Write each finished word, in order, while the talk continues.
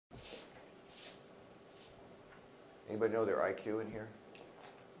Anybody know their IQ in here?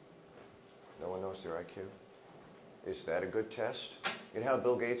 No one knows their IQ? Is that a good test? You know how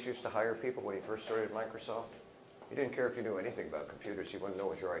Bill Gates used to hire people when he first started at Microsoft? He didn't care if you knew anything about computers. He wanted to know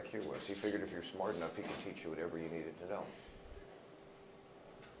what your IQ was. He figured if you're smart enough, he could teach you whatever you needed to know.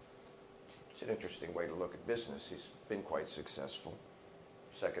 It's an interesting way to look at business. He's been quite successful.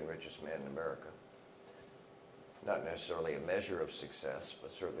 Second richest man in America. Not necessarily a measure of success,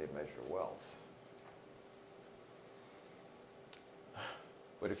 but certainly a measure of wealth.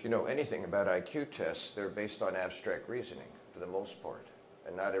 But if you know anything about IQ tests, they're based on abstract reasoning for the most part.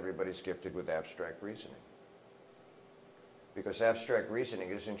 And not everybody's gifted with abstract reasoning. Because abstract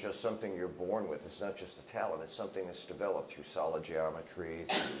reasoning isn't just something you're born with. It's not just a talent. It's something that's developed through solid geometry,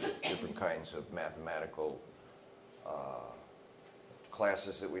 through different kinds of mathematical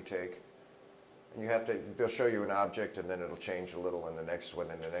classes that we take. And you have to, they'll show you an object and then it'll change a little in the next one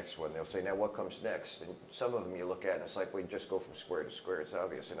and the next one. They'll say, now what comes next? And some of them you look at and it's like, we just go from square to square. It's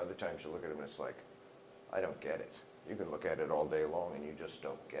obvious. And other times you look at them and it's like, I don't get it. You can look at it all day long and you just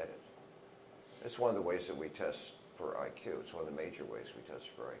don't get it. It's one of the ways that we test for IQ. It's one of the major ways we test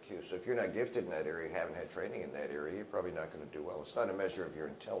for IQ. So if you're not gifted in that area, you haven't had training in that area, you're probably not going to do well. It's not a measure of your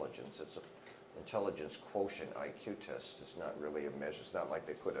intelligence. It's an intelligence quotient IQ test. It's not really a measure. It's not like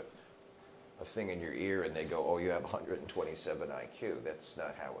they put a thing in your ear and they go, oh, you have 127 IQ. That's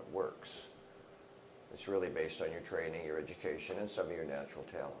not how it works. It's really based on your training, your education, and some of your natural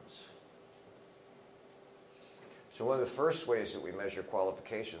talents. So one of the first ways that we measure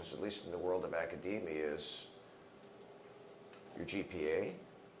qualifications, at least in the world of academia, is your GPA,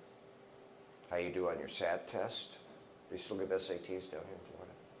 how you do on your SAT test. Do you still give SATs down here in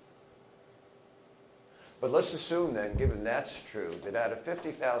Florida? But let's assume then, given that's true, that out of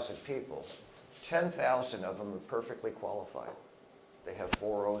 50,000 people, 10,000 of them are perfectly qualified. They have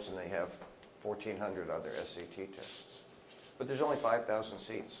 4.0s and they have 1,400 other SAT tests. But there's only 5,000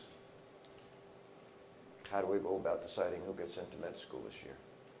 seats. How do we go about deciding who gets into med school this year?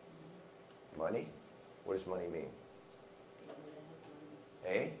 Money? What does money mean?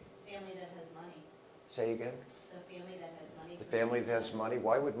 Eh? Family that has money. Say again? The family that has money. The family that has money?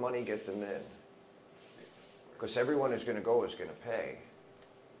 Why would money get them in? Because everyone who's going to go is going to pay.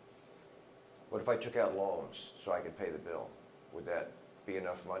 What if I took out loans so I could pay the bill? Would that be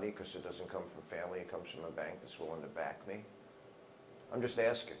enough money because it doesn't come from family, it comes from a bank that's willing to back me? I'm just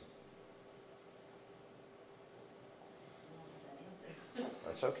asking.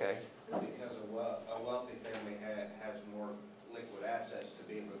 That's okay. Because a wealthy family has more liquid assets to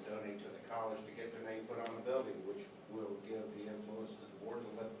be able to donate to the college to get their name put on the building, which will give the influence to the board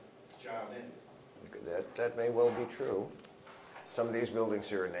to let the child in. That may well be true. Some of these buildings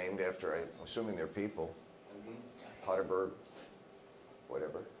here are named after, I'm assuming they're people. Potterberg,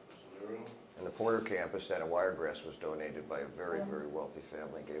 whatever. And the Porter campus down at Wiregrass was donated by a very, very wealthy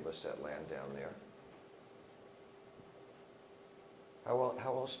family, gave us that land down there. How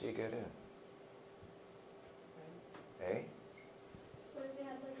else do you get in? Eh? What if they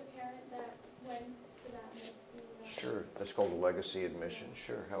had like a parent that went to that med school? Sure. That's called a legacy admission.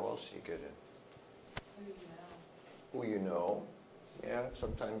 Sure. How else do you get in? Who you know. Yeah,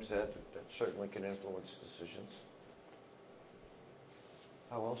 sometimes that certainly can influence decisions.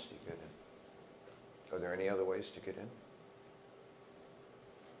 How else do you get in? Are there any other ways to get in?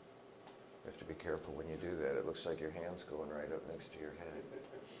 You have to be careful when you do that. It looks like your hand's going right up next to your head.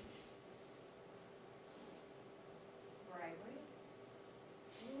 Bribery.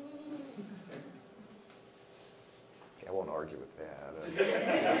 I won't argue with that.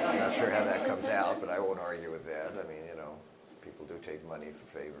 I'm not sure how that comes out, but I won't argue with that. I mean, you know, people do take money for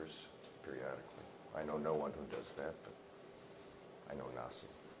favors periodically. I know no one who does that, but I know Nasi.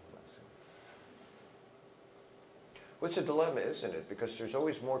 Well, it's a dilemma, isn't it? Because there's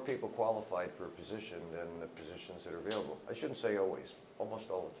always more people qualified for a position than the positions that are available. I shouldn't say always,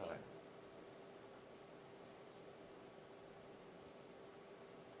 almost all the time.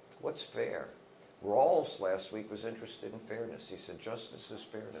 What's fair? Rawls last week was interested in fairness. He said, justice is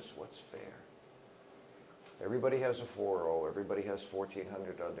fairness. What's fair? Everybody has a 4.0. Everybody has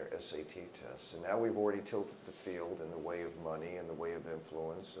 1,400 other SAT tests. And now we've already tilted the field in the way of money, in the way of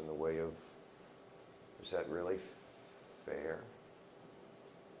influence, in the way of, is that really fair?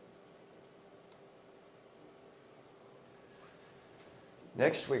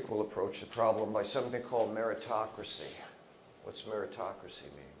 Next week we'll approach the problem by something called meritocracy. What's meritocracy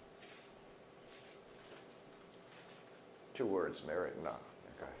mean? 2 words, merit and not.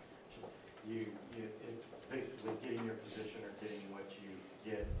 Okay. It's basically getting your position or getting what you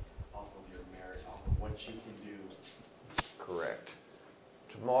get off of your merit, off of what you can do. Correct.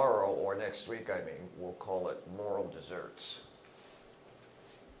 tomorrow, or next week, I mean, we'll call it moral desserts.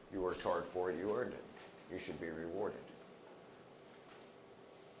 You worked hard for it, you earned it. You should be rewarded.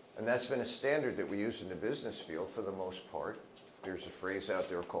 And that's been a standard that we use in the business field for the most part. There's a phrase out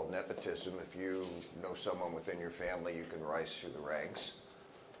there called nepotism. If you know someone within your family, you can rise through the ranks.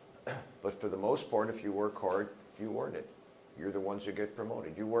 But for the most part, if you work hard, you earn it. You're the ones who get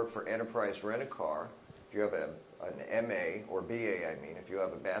promoted. You work for Enterprise Rent-A-Car. If you have an MA or BA, I mean, if you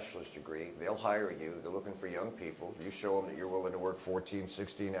have a bachelor's degree, they'll hire you. They're looking for young people. You show them that you're willing to work 14,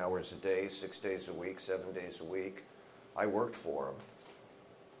 16 hours a day, 6 days a week, 7 days a week. I worked for them.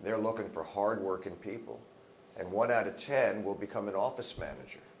 They're looking for hard-working people. And 1 out of 10 will become an office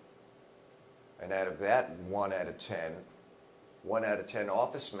manager. And out of that 1 out of 10, 1 out of 10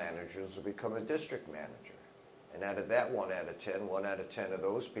 office managers will become a district manager. And out of that 1 out of 10, 1 out of 10 of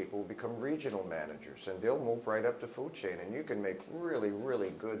those people will become regional managers. And they'll move right up the food chain. And you can make really, really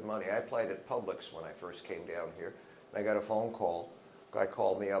good money. I applied at Publix when I first came down here. And I got a phone call. A guy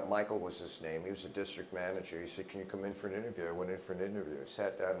called me up. Michael was his name. He was a district manager. He said, "Can you come in for an interview?" I went in for an interview. I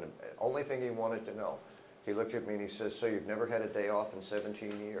sat down. And the only thing he wanted to know, he looked at me and he says, "So you've never had a day off in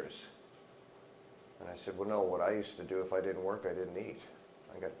 17 years? And I said, "Well, no, what I used to do, if I didn't work, I didn't eat.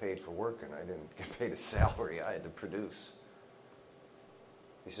 I got paid for working. I didn't get paid a salary. I had to produce."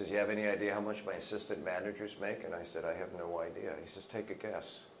 He says, "You have any idea how much my assistant managers make?" And I said, "I have no idea." He says, "Take a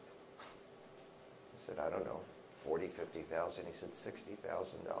guess." I said, "I don't know, 40, 50,000. He said,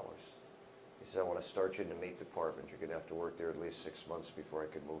 $60,000. He said, "I want to start you in the meat department. You're going to have to work there at least 6 months before I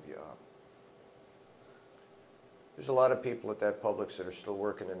can move you up." There's a lot of people at that Publix that are still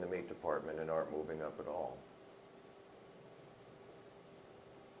working in the meat department and aren't moving up at all.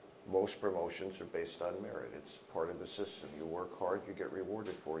 Most promotions are based on merit. It's part of the system. You work hard, you get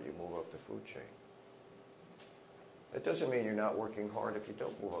rewarded for it, you move up the food chain. That doesn't mean you're not working hard if you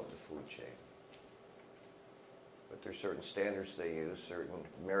don't move up the food chain. But there's certain standards they use, certain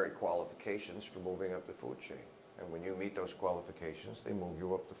merit qualifications for moving up the food chain. And when you meet those qualifications, they move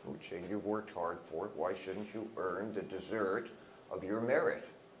you up the food chain. You've worked hard for it. Why shouldn't you earn the dessert of your merit?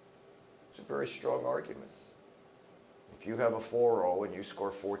 It's a very strong argument. If you have a 4.0 and you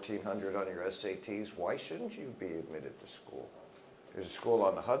score 1,400 on your SATs, why shouldn't you be admitted to school? There's a school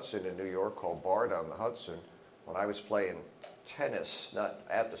on the Hudson in New York called Bard on the Hudson. When I was playing tennis, not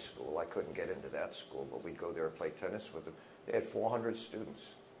at the school, I couldn't get into that school, but we'd go there and play tennis with them. They had 400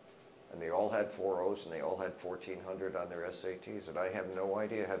 students, and they all had 4.0s, and they all had 1,400 on their SATs, and I have no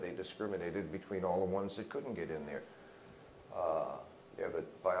idea how they discriminated between all the ones that couldn't get in there. You have a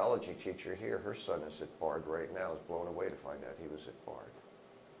biology teacher here. Her son is at Bard right now. Is blown away to find out he was at Bard.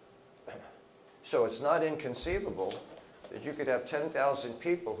 So it's not inconceivable that you could have 10,000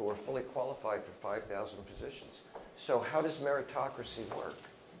 people who are fully qualified for 5,000 positions. So how does meritocracy work?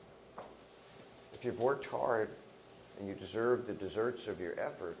 If you've worked hard and you deserve the desserts of your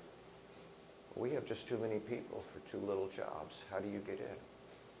effort, we have just too many people for too little jobs. How do you get in?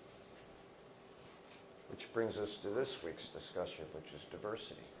 Which brings us to this week's discussion, which is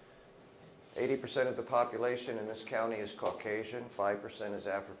diversity. 80% of the population in this county is Caucasian, 5% is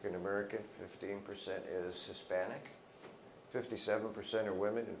African American, 15% is Hispanic, 57% are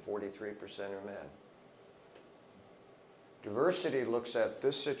women, and 43% are men. Diversity looks at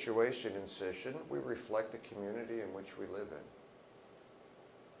this situation and says, shouldn't we reflect the community in which we live in?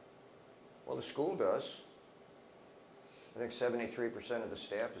 Well, the school does. I think 73% of the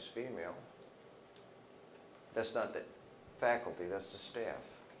staff is female. That's not the faculty, that's the staff.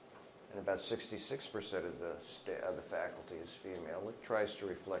 And about 66% of the faculty is female. It tries to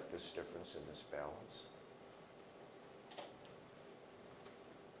reflect this difference and this balance.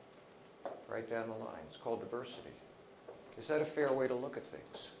 Right down the line. It's called diversity. Is that a fair way to look at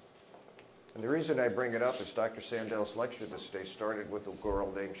things? And the reason I bring it up is Dr. Sandel's lecture this day started with a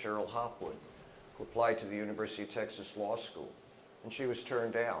girl named Cheryl Hopwood, who applied to the University of Texas Law School. And she was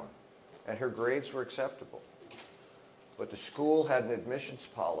turned down. And her grades were acceptable. But the school had an admissions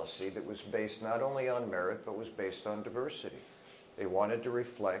policy that was based not only on merit, but was based on diversity. They wanted to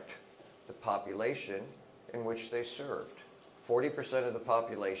reflect the population in which they served. 40% of the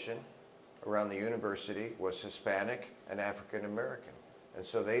population around the university was Hispanic and African American. And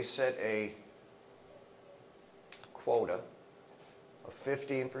so they set a quota of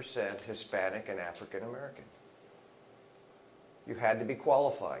 15% Hispanic and African American. You had to be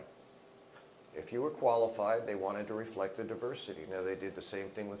qualified. If you were qualified, they wanted to reflect the diversity. Now, they did the same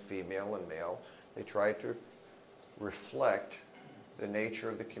thing with female and male. They tried to reflect the nature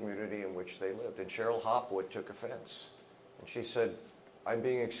of the community in which they lived. And Cheryl Hopwood took offense. And she said, I'm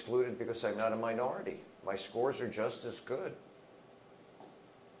being excluded because I'm not a minority. My scores are just as good.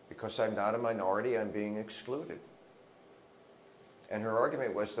 because I'm not a minority, I'm being excluded. And her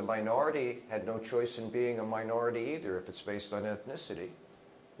argument was the minority had no choice in being a minority either if it's based on ethnicity.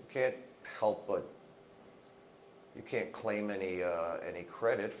 You can't help but, you can't claim any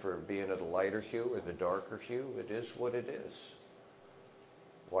credit for being of the lighter hue or the darker hue. It is what it is.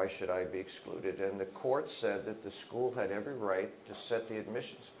 Why should I be excluded? And the court said that the school had every right to set the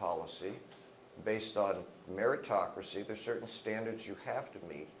admissions policy based on meritocracy. There's certain standards you have to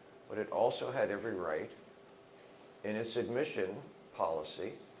meet, but it also had every right in its admission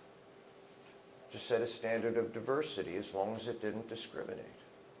policy to set a standard of diversity as long as it didn't discriminate.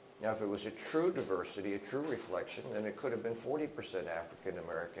 Now, if it was a true diversity, a true reflection, then it could have been 40% African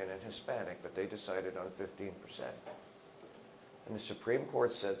American and Hispanic, but they decided on 15%. And the Supreme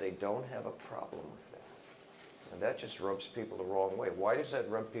Court said they don't have a problem with that. And that just rubs people the wrong way. Why does that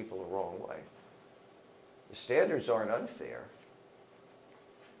rub people the wrong way? The standards aren't unfair.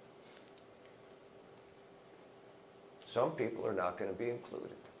 Some people are not going to be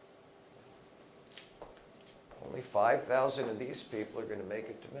included. Only 5,000 of these people are going to make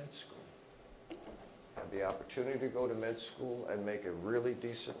it to med school. Have the opportunity to go to med school and make a really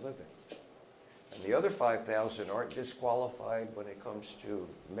decent living. And the other 5,000 aren't disqualified when it comes to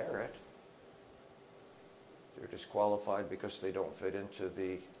merit. They're disqualified because they don't fit into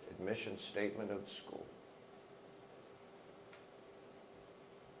the admission statement of the school.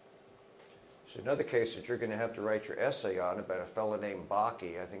 There's another case that you're going to have to write your essay on about a fellow named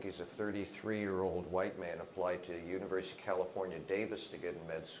Bakke. I think he's a 33-year-old white man, applied to the University of California, Davis to get in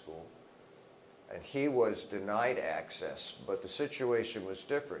med school. And he was denied access, but the situation was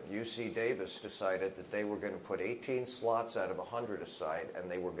different. UC Davis decided that they were going to put 18 slots out of 100 aside, and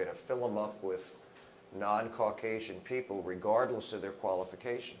they were going to fill them up with non-Caucasian people regardless of their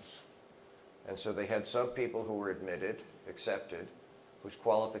qualifications. And so they had some people who were admitted, accepted, whose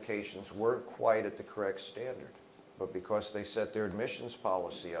qualifications weren't quite at the correct standard. But because they set their admissions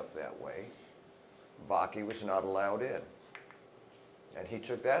policy up that way, Bakke was not allowed in. And he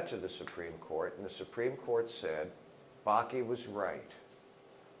took that to the Supreme Court, and the Supreme Court said, Bakke was right.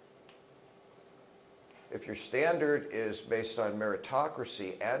 If your standard is based on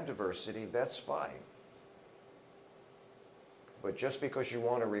meritocracy and diversity, that's fine. But just because you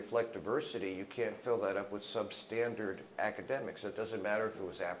want to reflect diversity, you can't fill that up with substandard academics. It doesn't matter if it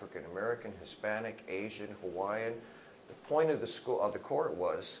was African American, Hispanic, Asian, Hawaiian. The point of the court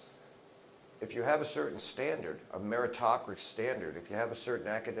was, if you have a certain standard, a meritocracy standard, if you have a certain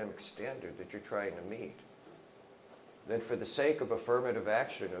academic standard that you're trying to meet, then for the sake of affirmative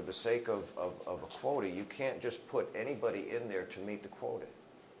action or the sake of a quota, you can't just put anybody in there to meet the quota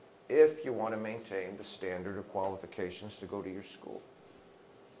if you want to maintain the standard of qualifications to go to your school.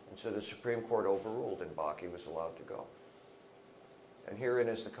 And so the Supreme Court overruled and Bakke was allowed to go. And herein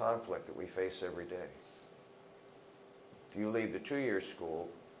is the conflict that we face every day. You leave the 2-year school,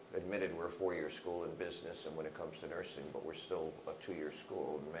 admitted we're a 4-year school in business and when it comes to nursing, but we're still a 2-year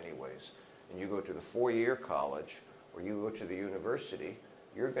school in many ways. And you go to the 4-year college or you go to the university,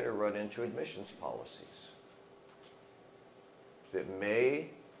 you're going to run into admissions policies that may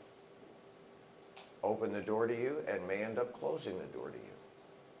open the door to you and may end up closing the door to you.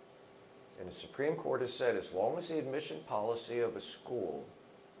 And the Supreme Court has said as long as the admission policy of a school,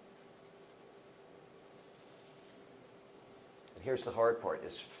 and here's the hard part,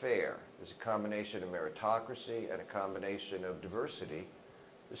 is fair, is a combination of meritocracy and a combination of diversity,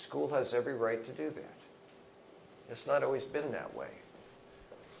 the school has every right to do that. It's not always been that way.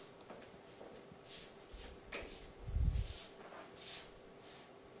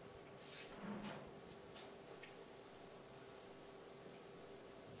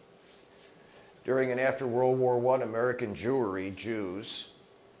 During and after World War I, American Jewry, Jews,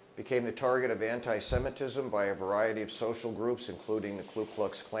 became the target of anti-Semitism by a variety of social groups, including the Ku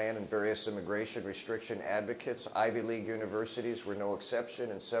Klux Klan and various immigration restriction advocates. Ivy League universities were no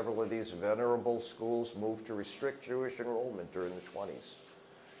exception, and several of these venerable schools moved to restrict Jewish enrollment during the 20s.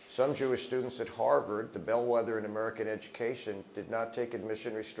 Some Jewish students at Harvard, the bellwether in American education, did not take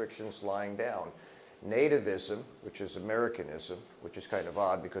admission restrictions lying down. Nativism, which is Americanism, which is kind of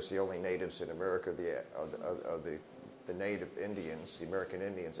odd because the only natives in America are the native Indians, the American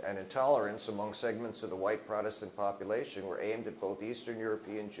Indians, and intolerance among segments of the white Protestant population were aimed at both Eastern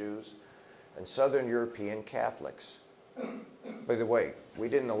European Jews and Southern European Catholics. By the way, we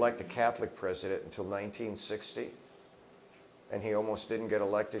didn't elect a Catholic president until 1960, and he almost didn't get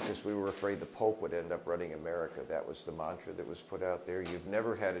elected because we were afraid the Pope would end up running America. That was the mantra that was put out there. You've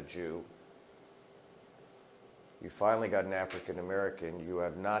never had a Jew. You finally got an African American. You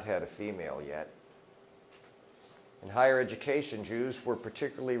have not had a female yet. In higher education, Jews were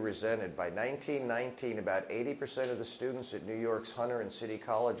particularly resented. By 1919, about 80% of the students at New York's Hunter and City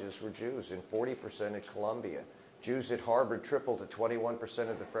colleges were Jews, and 40% at Columbia. Jews at Harvard tripled to 21%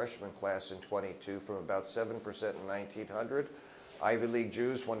 of the freshman class in 22, from about 7% in 1900. Ivy League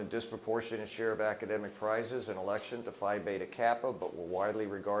Jews won a disproportionate share of academic prizes and election to Phi Beta Kappa, but were widely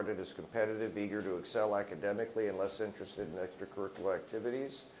regarded as competitive, eager to excel academically, and less interested in extracurricular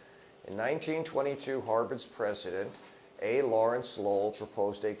activities. In 1922, Harvard's president, A. Lawrence Lowell,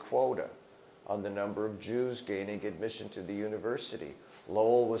 proposed a quota on the number of Jews gaining admission to the university.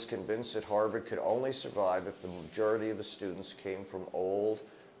 Lowell was convinced that Harvard could only survive if the majority of the students came from old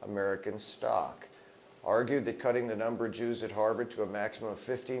American stock. Argued that cutting the number of Jews at Harvard to a maximum of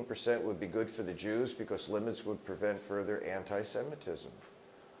 15% would be good for the Jews because limits would prevent further anti-Semitism.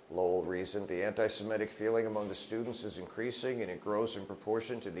 Lowell reasoned the anti-Semitic feeling among the students is increasing, and it grows in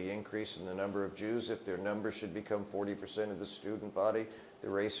proportion to the increase in the number of Jews. If their number should become 40% of the student body, the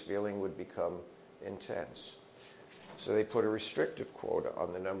race feeling would become intense. So they put a restrictive quota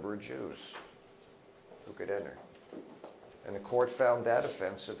on the number of Jews who could enter. And the court found that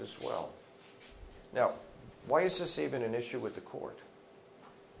offensive as well. Now, why is this even an issue with the court?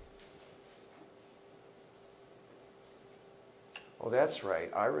 Oh, that's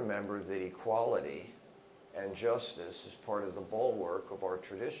right. I remember that equality and justice is part of the bulwark of our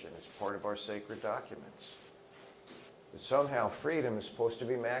tradition. It's part of our sacred documents. That somehow freedom is supposed to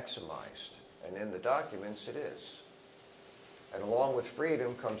be maximized. And in the documents, it is. And along with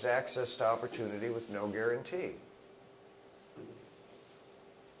freedom comes access to opportunity with no guarantee.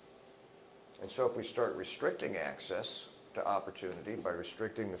 And so if we start restricting access to opportunity by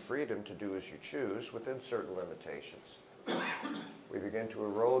restricting the freedom to do as you choose within certain limitations, we begin to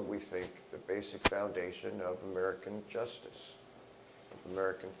erode, we think, the basic foundation of American justice, of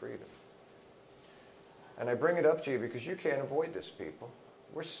American freedom. And I bring it up to you because you can't avoid this, people.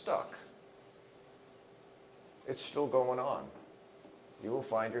 We're stuck. It's still going on. You will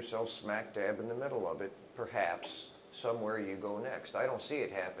find yourself smack dab in the middle of it, perhaps somewhere you go next. I don't see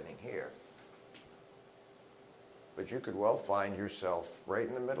it happening here. But you could well find yourself right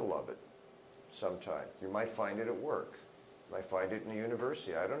in the middle of it sometime. You might find it at work. You might find it in the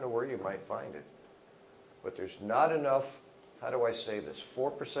university. I don't know where you might find it. But there's not enough, how do I say this?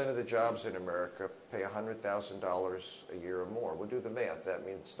 4% of the jobs in America pay $100,000 a year or more. We'll do the math. That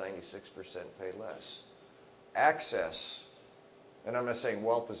means 96% pay less. Access, and I'm not saying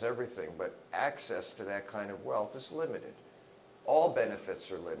wealth is everything, but access to that kind of wealth is limited. All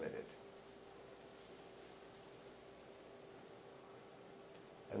benefits are limited.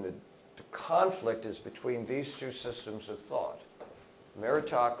 And the conflict is between these two systems of thought,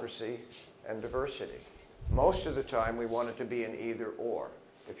 meritocracy and diversity. Most of the time, we want it to be an either or.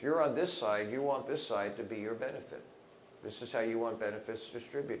 If you're on this side, you want this side to be your benefit. This is how you want benefits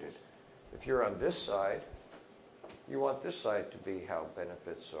distributed. If you're on this side, you want this side to be how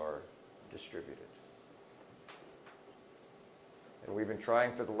benefits are distributed. And we've been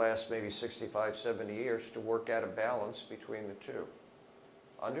trying for the last maybe 65, 70 years to work out a balance between the two.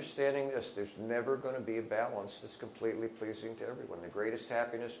 Understanding this, there's never going to be a balance that's completely pleasing to everyone. The greatest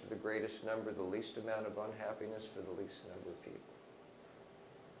happiness for the greatest number, the least amount of unhappiness for the least number of people.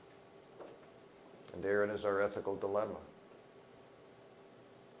 And therein is our ethical dilemma.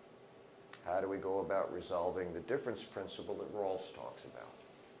 How do we go about resolving the difference principle that Rawls talks about?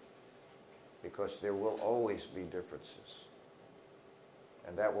 Because there will always be differences.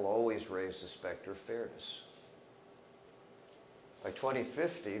 And that will always raise the specter of fairness. By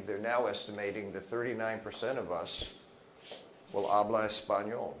 2050, they're now estimating that 39% of us will habla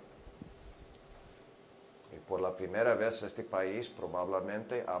español. Y por la primera vez este país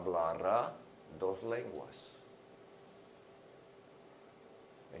probablemente hablará dos lenguas.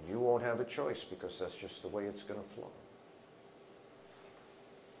 And you won't have a choice because that's just the way it's going to flow.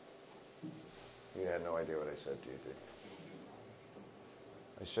 You had no idea what I said to you, did you?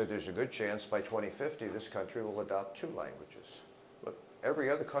 I said there's a good chance by 2050 this country will adopt 2 languages. Look, every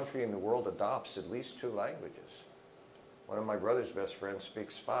other country in the world adopts at least 2 languages. One of my brother's best friends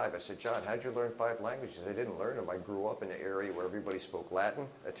speaks 5. I said, John, how'd you learn 5 languages? I didn't learn them. I grew up in an area where everybody spoke Latin,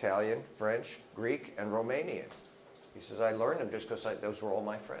 Italian, French, Greek, and Romanian. He says, I learned them just because those were all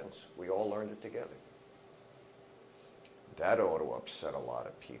my friends. We all learned it together. That ought to upset a lot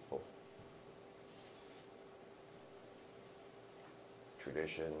of people.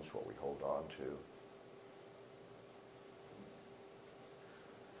 Traditions, what we hold on to.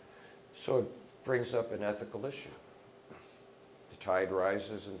 So it brings up an ethical issue. The tide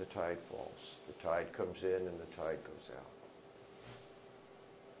rises and the tide falls. The tide comes in and the tide goes out.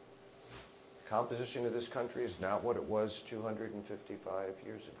 composition of this country is not what it was 255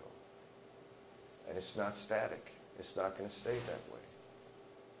 years ago. And it's not static. It's not going to stay that way.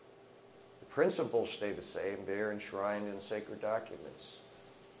 The principles stay the same. They're enshrined in sacred documents.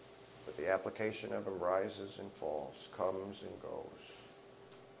 But the application of them rises and falls, comes and goes.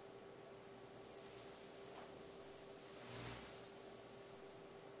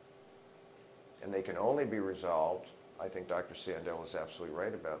 And they can only be resolved, I think Dr. Sandel is absolutely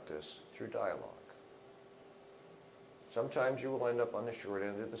right about this, through dialogue. Sometimes you will end up on the short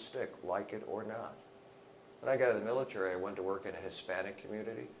end of the stick, like it or not. When I got out of the military, I went to work in a Hispanic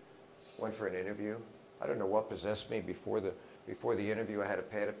community, went for an interview. I don't know what possessed me before the interview. I had a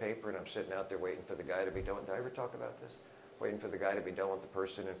pad of paper, and I'm sitting out there waiting for the guy to be done. Did I ever talk about this? Waiting for the guy to be done with the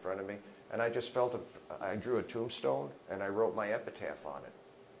person in front of me. And I just I drew a tombstone, and I wrote my epitaph on it.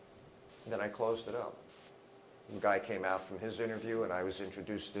 And then I closed it up. The guy came out from his interview, and I was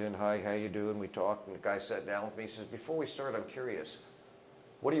introduced in. Hi, how you doing? We talked, and the guy sat down with me. He says, before we start, I'm curious.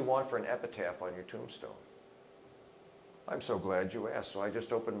 What do you want for an epitaph on your tombstone? I'm so glad you asked. So I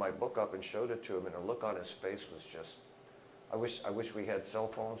just opened my book up and showed it to him, and the look on his face was just, I wish we had cell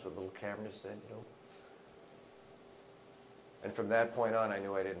phones with little cameras then, you know. And from that point on, I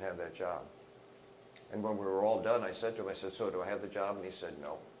knew I didn't have that job. And when we were all done, I said to him, I said, so do I have the job? And he said,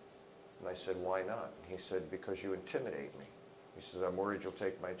 no. And I said, why not? And he said, because you intimidate me. He says, I'm worried you'll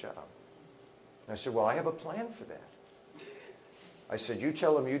take my job. And I said, well, I have a plan for that. I said, you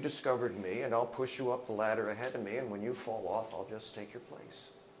tell him you discovered me, and I'll push you up the ladder ahead of me, and when you fall off, I'll just take your place.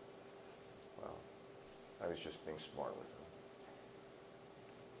 Well, I was just being smart with him.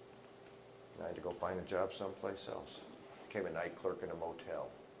 And I had to go find a job someplace else. Became a night clerk in a motel.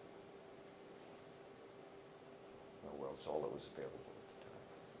 Oh, well, it's all that was available at the time.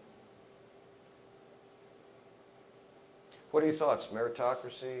 What are your thoughts?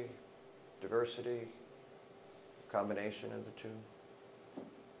 Meritocracy, diversity, combination of the two?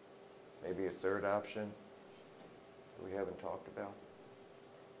 Maybe a third option that we haven't talked about?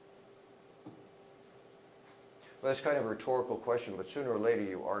 Well, that's kind of a rhetorical question, but sooner or later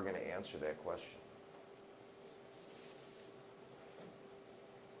you are going to answer that question.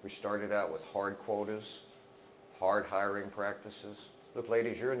 We started out with hard quotas, hard hiring practices. Look,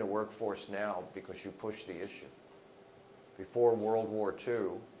 ladies, you're in the workforce now because you pushed the issue. Before World War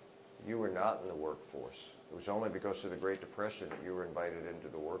II, you were not in the workforce. It was only because of the Great Depression that you were invited into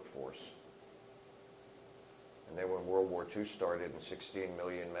the workforce. And then when World War II started and 16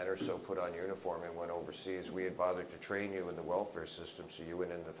 million men or so put on uniform and went overseas, we had bothered to train you in the welfare system, so you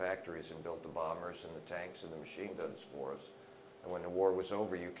went into the factories and built the bombers and the tanks and the machine guns for us. And when the war was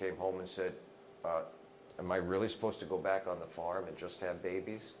over, you came home and said, am I really supposed to go back on the farm and just have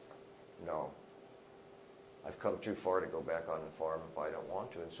babies? No. I've come too far to go back on the farm if I don't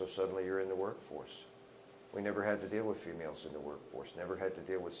want to, and so suddenly you're in the workforce. We never had to deal with females in the workforce, never had to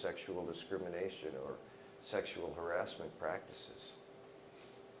deal with sexual discrimination or sexual harassment practices.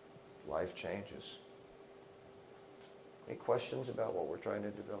 Life changes. Any questions about what we're trying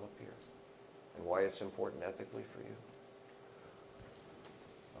to develop here and why it's important ethically for you?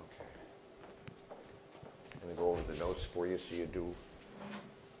 Okay. I'm going to go over the notes for you so you do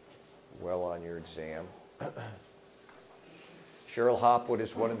well on your exam. Cheryl Hopwood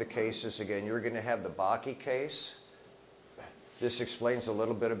is one of the cases. Again, you're going to have the Bakke case. This explains a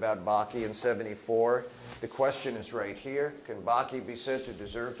little bit about Bakke in 74. The question is right here. Can Bakke be said to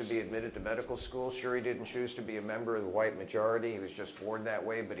deserve to be admitted to medical school? Sure, he didn't choose to be a member of the white majority. He was just born that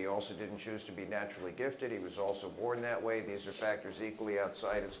way, but he also didn't choose to be naturally gifted. He was also born that way. These are factors equally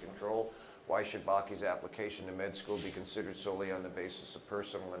outside his control. Why should Bakke's application to med school be considered solely on the basis of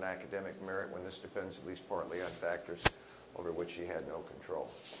personal and academic merit when this depends at least partly on factors over which he had no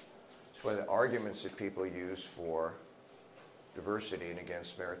control? It's one of the arguments that people use for diversity and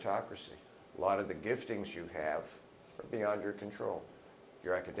against meritocracy. A lot of the giftings you have are beyond your control.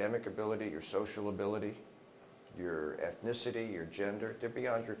 Your academic ability, your social ability, your ethnicity, your gender, they're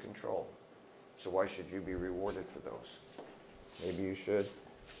beyond your control. So why should you be rewarded for those? Maybe you should.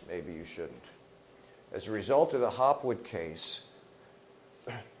 Maybe you shouldn't. As a result of the Hopwood case,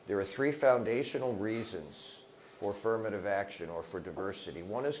 there are three foundational reasons for affirmative action or for diversity.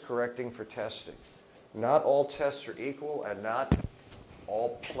 One is correcting for testing. Not all tests are equal, and not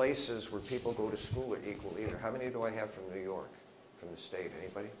all places where people go to school are equal either. How many do I have from New York, from the state?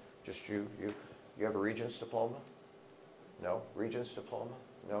 Anybody? Just you? You have a Regents diploma? No? Regents diploma?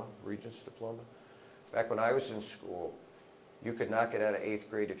 No? Regents diploma? Back when I was in school, you could not get out of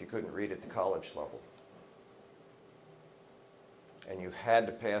 8th grade if you couldn't read at the college level. and you had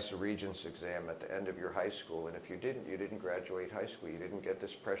to pass a Regents exam at the end of your high school, and if you didn't graduate high school. You didn't get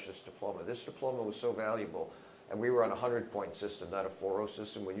this precious diploma. This diploma was so valuable, and we were on a 100-point system, not a 4.0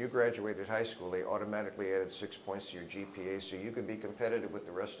 system. When you graduated high school, they automatically added 6 points to your GPA so you could be competitive with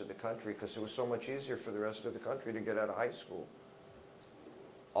the rest of the country, because it was so much easier for the rest of the country to get out of high school.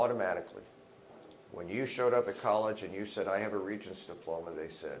 Automatically. When you showed up at college and you said, I have a Regents diploma, they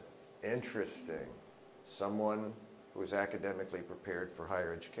said, interesting. Someone who is academically prepared for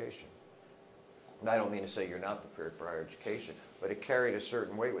higher education. And I don't mean to say you're not prepared for higher education, but it carried a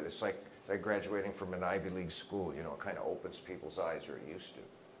certain weight with it. It's like graduating from an Ivy League school, you know, it kind of opens people's eyes, or it used to.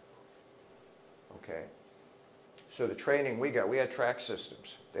 Okay? So the training we got, we had track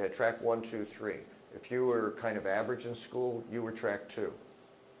systems. They had track 1, 2, 3. If you were kind of average in school, you were track 2.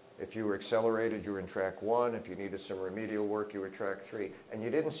 If you were accelerated, you were in track 1. If you needed some remedial work, you were track 3. And you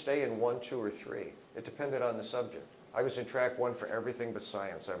didn't stay in 1, 2, or 3. It depended on the subject. I was in track 1 for everything but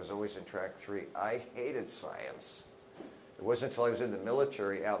science. I was always in track 3. I hated science. It wasn't until I was in the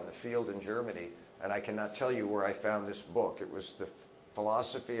military out in the field in Germany, and I cannot tell you where I found this book. It was The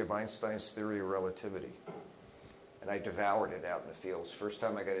Philosophy of Einstein's Theory of Relativity. And I devoured it out in the fields. First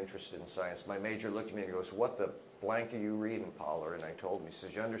time I got interested in science. My major looked at me and goes, what the blank are you reading, Paula? And I told him, he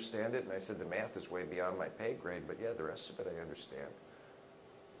says, you understand it? And I said, the math is way beyond my pay grade, but yeah, the rest of it I understand.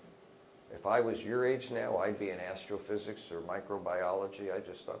 If I was your age now, I'd be in astrophysics or microbiology.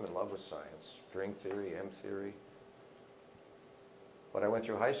 I'm in love with science. String theory, M theory. But I went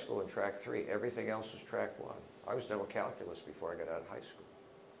through high school in track 3. Everything else was track 1. I was done with calculus before I got out of high school.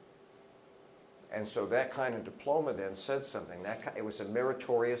 And so that kind of diploma then said something. It was a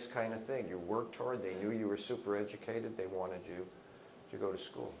meritorious kind of thing. You worked hard. They knew you were super educated. They wanted you to go to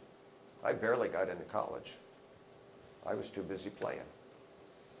school. I barely got into college. I was too busy playing.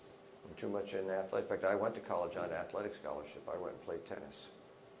 I'm too much in athletics. In fact, I went to college on athletic scholarship. I went and played tennis.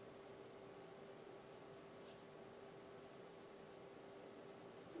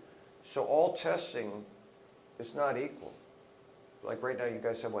 So all testing is not equal. Like right now, you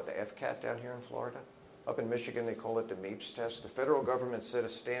guys have, what, the FCAT down here in Florida? Up in Michigan, they call it the MEPS test. The federal government set a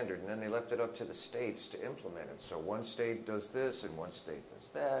standard, and then they left it up to the states to implement it. So one state does this, and one state does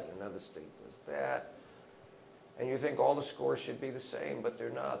that, and another state does that. And you think all the scores should be the same, but they're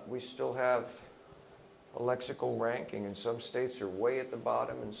not. We still have a lexical ranking, and some states are way at the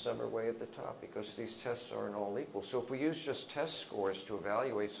bottom, and some are way at the top, because these tests aren't all equal. So if we use just test scores to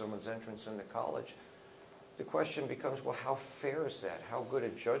evaluate someone's entrance into college, the question becomes, well, how fair is that? How good a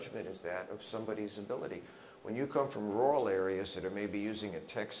judgment is that of somebody's ability? When you come from rural areas that are maybe using a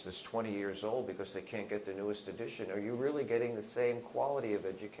text that's 20 years old because they can't get the newest edition, are you really getting the same quality of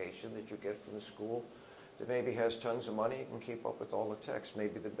education that you get from the school that maybe has tons of money and can keep up with all the text,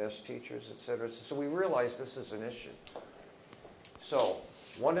 maybe the best teachers, et cetera? So we realize this is an issue. So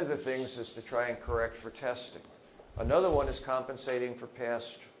one of the things is to try and correct for testing. Another one is compensating for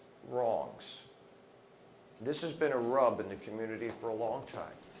past wrongs. This has been a rub in the community for a long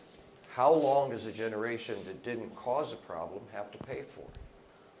time. How long does a generation that didn't cause a problem have to pay for it?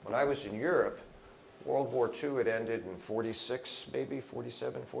 When I was in Europe, World War II had ended in 46, maybe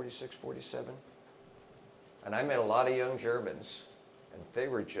 47, 46, 47. And I met a lot of young Germans, and they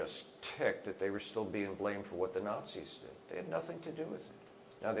were just ticked that they were still being blamed for what the Nazis did. They had nothing to do with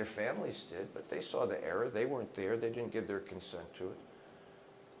it. Now, their families did, but they saw the error. They weren't there. They didn't give their consent to it.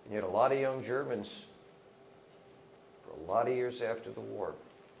 And yet a lot of young Germans, for a lot of years after the war,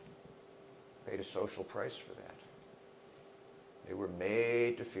 paid a social price for that. They were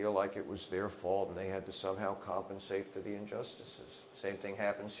made to feel like it was their fault, and they had to somehow compensate for the injustices. Same thing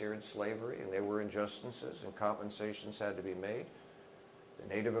happens here in slavery, and there were injustices, and compensations had to be made.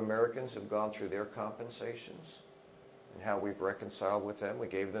 The Native Americans have gone through their compensations and how we've reconciled with them. We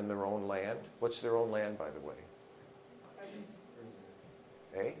gave them their own land. What's their own land, by the way?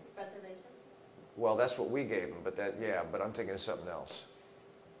 Eh? Reservation? Well, that's what we gave them, but but I'm thinking of something else.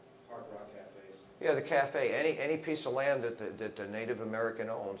 Hard Rock Cafes. Yeah, the cafe. Any piece of land that the Native American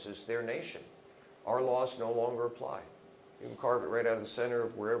owns is their nation. Our laws no longer apply. You can carve it right out of the center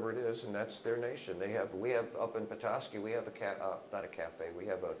of wherever it is, and that's their nation. We have up in Petoskey, we have not a cafe, we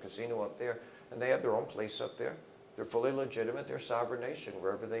have a casino up there, and they have their own place up there. They're fully legitimate. They're sovereign nation.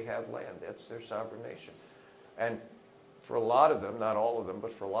 Wherever they have land, that's their sovereign nation. And for a lot of them, not all of them,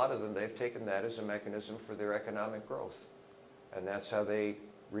 but for a lot of them, they've taken that as a mechanism for their economic growth. And that's how they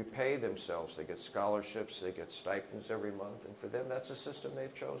repay themselves. They get scholarships, they get stipends every month, and for them, that's a system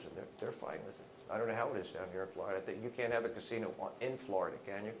they've chosen. They're fine with it. I don't know how it is down here in Florida. I think you can't have a casino in Florida,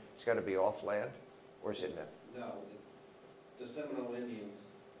 can you? It's got to be off land, or is it not? No, the Seminole Indian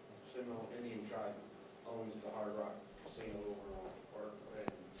tribe owns the Hard Rock Casino over on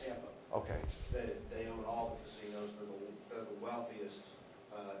Okay. They own all the casinos, they're the wealthiest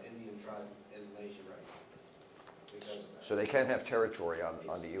Indian tribe in the nation right now. Because of that. So they can have territory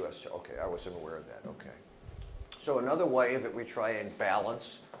on the U.S. Okay, I wasn't aware of that. Okay. So another way that we try and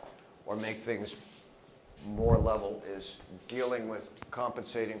balance or make things more level is dealing with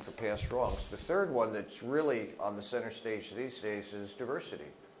compensating for past wrongs. The third one that's really on the center stage these days is diversity.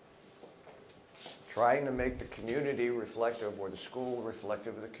 Trying to make the community reflective, or the school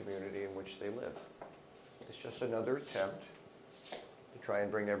reflective of the community in which they live. It's just another attempt to try and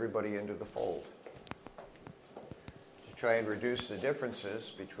bring everybody into the fold. To try and reduce the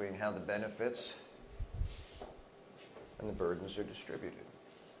differences between how the benefits and the burdens are distributed.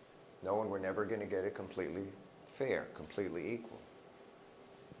 Knowing we're never going to get it completely fair, completely equal.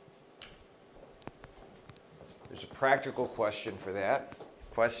 There's a practical question for that.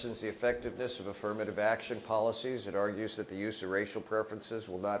 Questions the effectiveness of affirmative action policies. It argues that the use of racial preferences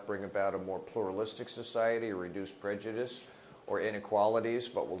will not bring about a more pluralistic society or reduce prejudice or inequalities,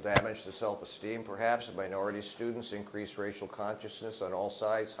 but will damage the self-esteem, perhaps, of minority students, increase racial consciousness on all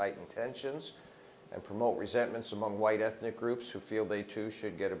sides, heighten tensions, and promote resentments among white ethnic groups who feel they too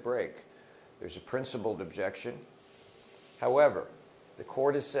should get a break. There's a principled objection. However, the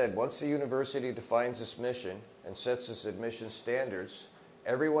court has said once the university defines its mission and sets its admission standards,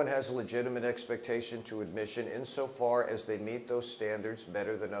 everyone has a legitimate expectation to admission insofar as they meet those standards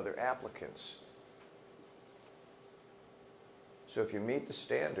better than other applicants. So if you meet the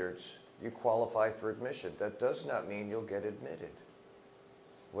standards, you qualify for admission. That does not mean you'll get admitted.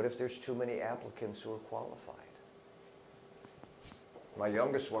 What if there's too many applicants who are qualified? My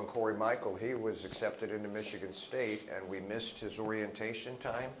youngest one, Corey Michael, he was accepted into Michigan State, and we missed his orientation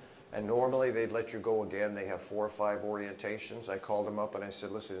time. And normally they'd let you go again. They have 4 or 5 orientations. I called him up and I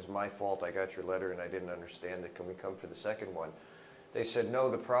said, listen, it's my fault. I got your letter and I didn't understand it. Can we come for the second one? They said, no,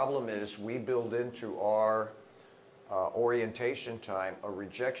 the problem is we build into our orientation time a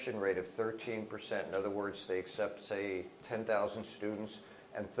rejection rate of 13%. In other words, they accept, say, 10,000 students,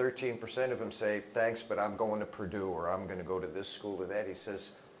 and 13% of them say, thanks, but I'm going to Purdue, or I'm going to go to this school or that. He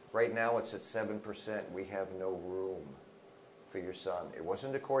says, right now it's at 7%. We have no room for your son. It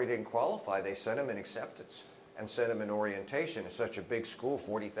wasn't that Corey didn't qualify. They sent him an acceptance and sent him an orientation. It's such a big school,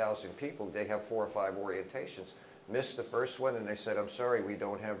 40,000 people. They have 4 or 5 orientations. Missed the first one, and they said, I'm sorry, we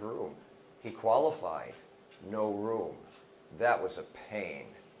don't have room. He qualified. No room. That was a pain.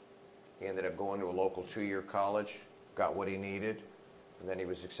 He ended up going to a local 2-year college, got what he needed, and then he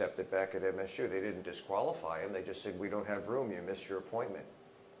was accepted back at MSU. They didn't disqualify him. They just said, we don't have room. You missed your appointment.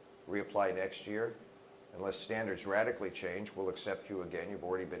 Reapply next year. Unless standards radically change, we'll accept you again. You've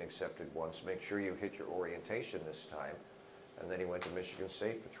already been accepted once. Make sure you hit your orientation this time. And then he went to Michigan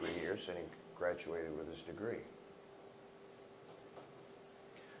State for 3 years, and he graduated with his degree.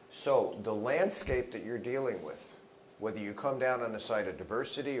 So the landscape that you're dealing with, whether you come down on the side of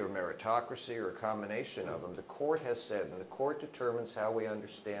diversity or meritocracy or a combination of them, the court has said, and the court determines how we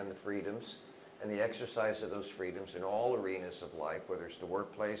understand the freedoms and the exercise of those freedoms in all arenas of life, whether it's the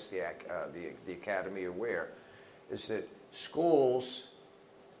workplace, the academy, or where, is that schools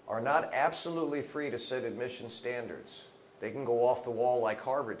are not absolutely free to set admission standards. They can go off the wall like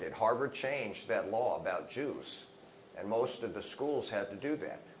Harvard did. Harvard changed that law about Jews, and most of the schools had to do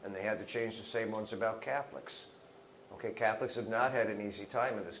that, and they had to change the same ones about Catholics. Okay, Catholics have not had an easy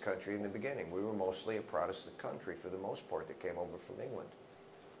time in this country in the beginning. We were mostly a Protestant country for the most part that came over from England.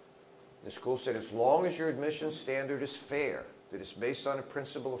 The school said as long as your admission standard is fair, that it's based on a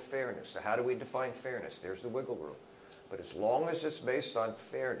principle of fairness. So how do we define fairness? There's the wiggle room. But as long as it's based on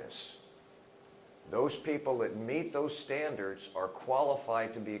fairness, those people that meet those standards are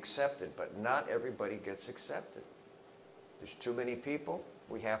qualified to be accepted, but not everybody gets accepted. There's too many people.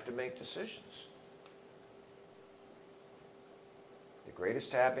 We have to make decisions. The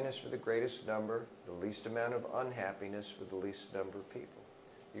greatest happiness for the greatest number, the least amount of unhappiness for the least number of people.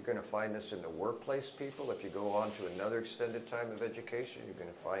 You're going to find this in the workplace, people. If you go on to another extended time of education, you're going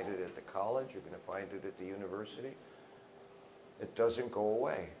to find it at the college. You're going to find it at the university. It doesn't go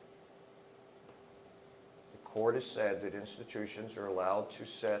away. The court has said that institutions are allowed to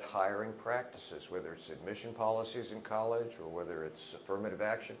set hiring practices, whether it's admission policies in college or whether it's affirmative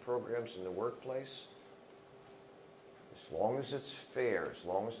action programs in the workplace. As long as it's fair, as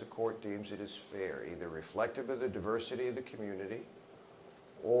long as the court deems it is fair, either reflective of the diversity of the community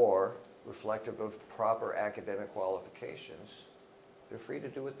or reflective of proper academic qualifications, they're free to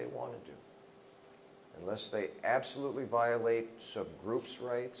do what they want to do. Unless they absolutely violate some group's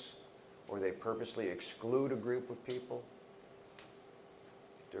rights or they purposely exclude a group of people,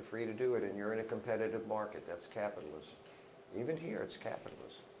 they're free to do it, and you're in a competitive market. That's capitalism. Even here, it's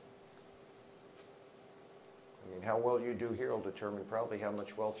capitalism. I mean, how well you do here will determine probably how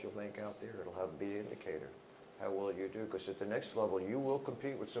much wealth you'll make out there. It'll have be an indicator how well you do, because at the next level, you will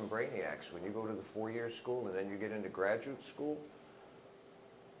compete with some brainiacs. When you go to the 4-year school and then you get into graduate school,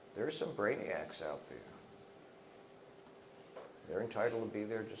 there's some brainiacs out there. They're entitled to be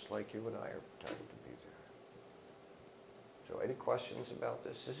there just like you and I are entitled to be there. So any questions about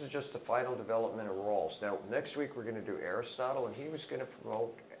this? This is just the final development of Rawls. Now, next week we're going to do Aristotle, and he was going to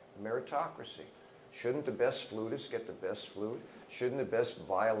promote meritocracy. Shouldn't the best flutist get the best flute? Shouldn't the best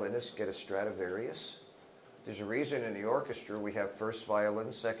violinist get a Stradivarius? There's a reason in the orchestra we have first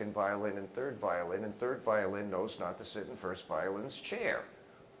violin, second violin, and third violin knows not to sit in first violin's chair.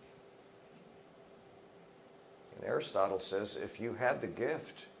 And Aristotle says, if you had the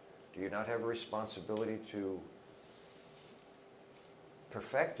gift, do you not have a responsibility to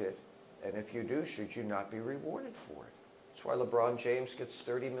perfect it? And if you do, should you not be rewarded for it? That's why LeBron James gets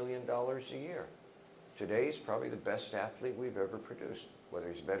 $30 million a year. Today, he's probably the best athlete we've ever produced. Whether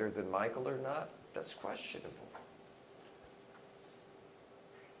he's better than Michael or not, that's questionable.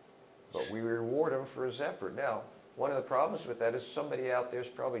 But we reward him for his effort. Now, one of the problems with that is somebody out there is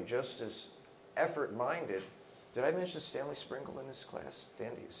probably just as effort-minded. Did I mention Stanley Springle in this class?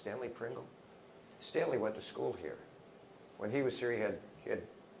 Stanley Pringle? Stanley went to school here. When he was here, he had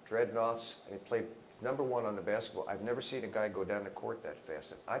dreadnoughts, and he played #1 on the basketball. I've never seen a guy go down the court that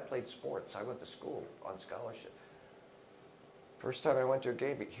fast. I played sports. I went to school on scholarship. First time I went to a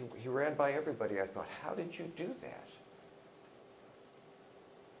game, he ran by everybody. I thought, how did you do that?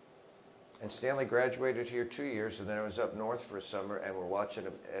 And Stanley graduated here 2 years, and then I was up north for a summer, and we're watching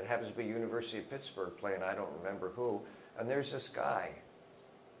him. It happens to be University of Pittsburgh playing, I don't remember who. And there's this guy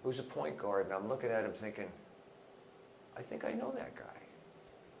who's a point guard, and I'm looking at him thinking, I think I know that guy.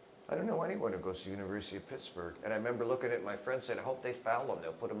 I don't know anyone who goes to the University of Pittsburgh. And I remember looking at my friend saying, I hope they foul him.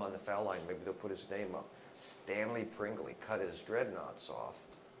 They'll put him on the foul line. Maybe they'll put his name up. Stanley Pringle. He cut his dreadnoughts off.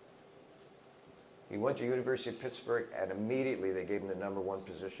 He went to University of Pittsburgh, and immediately they gave him the #1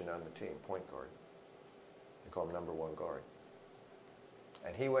 position on the team, point guard. They call him #1 guard.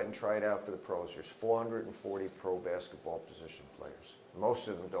 And he went and tried out for the pros. There's 440 pro basketball position players. Most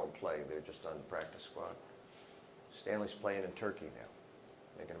of them don't play. They're just on the practice squad. Stanley's playing in Turkey now,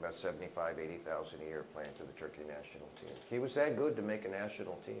 making about $75,000, $80,000 a year playing for the Turkey national team. He was that good to make a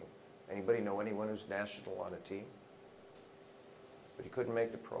national team. Anybody know anyone who's national on a team? But he couldn't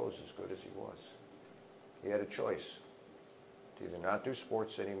make the pros as good as he was. He had a choice to either not do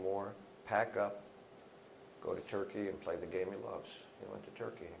sports anymore, pack up, go to Turkey and play the game he loves. He went to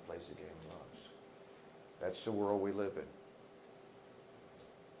Turkey and he plays the game he loves. That's the world we live in.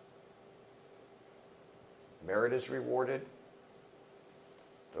 Merit is rewarded.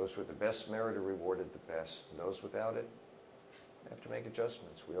 Those with the best merit are rewarded the best. And those without it have to make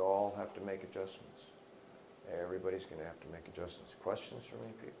adjustments. We all have to make adjustments. Everybody's going to have to make adjustments. Questions from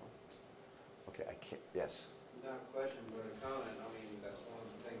any people? Okay, I can't, yes? Not a question, but a comment. I mean, that's one of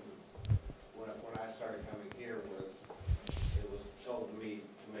the things that's, when I started coming here was, it was told to me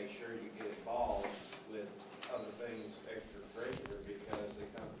to make sure you get involved with other things extracurricular, because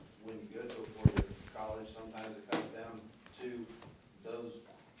they come, when you go to a four-year college, sometimes it comes down to those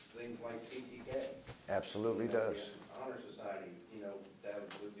things like PTK. Absolutely does. Honor Society, that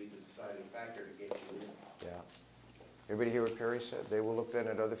would be the deciding factor to get you in. Yeah. Everybody hear what Perry said? They will look then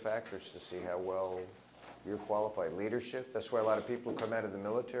at other factors to see how well you're qualified. Leadership, that's why a lot of people come out of the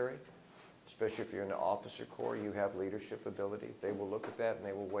military, especially if you're in the officer corps, you have leadership ability. They will look at that and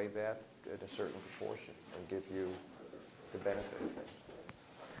they will weigh that at a certain proportion and give you the benefit of it.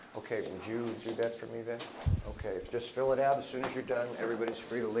 Okay, would you do that for me then? Okay, just fill it out as soon as you're done. Everybody's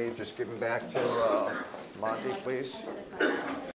free to leave. Just give them back to Monty, please.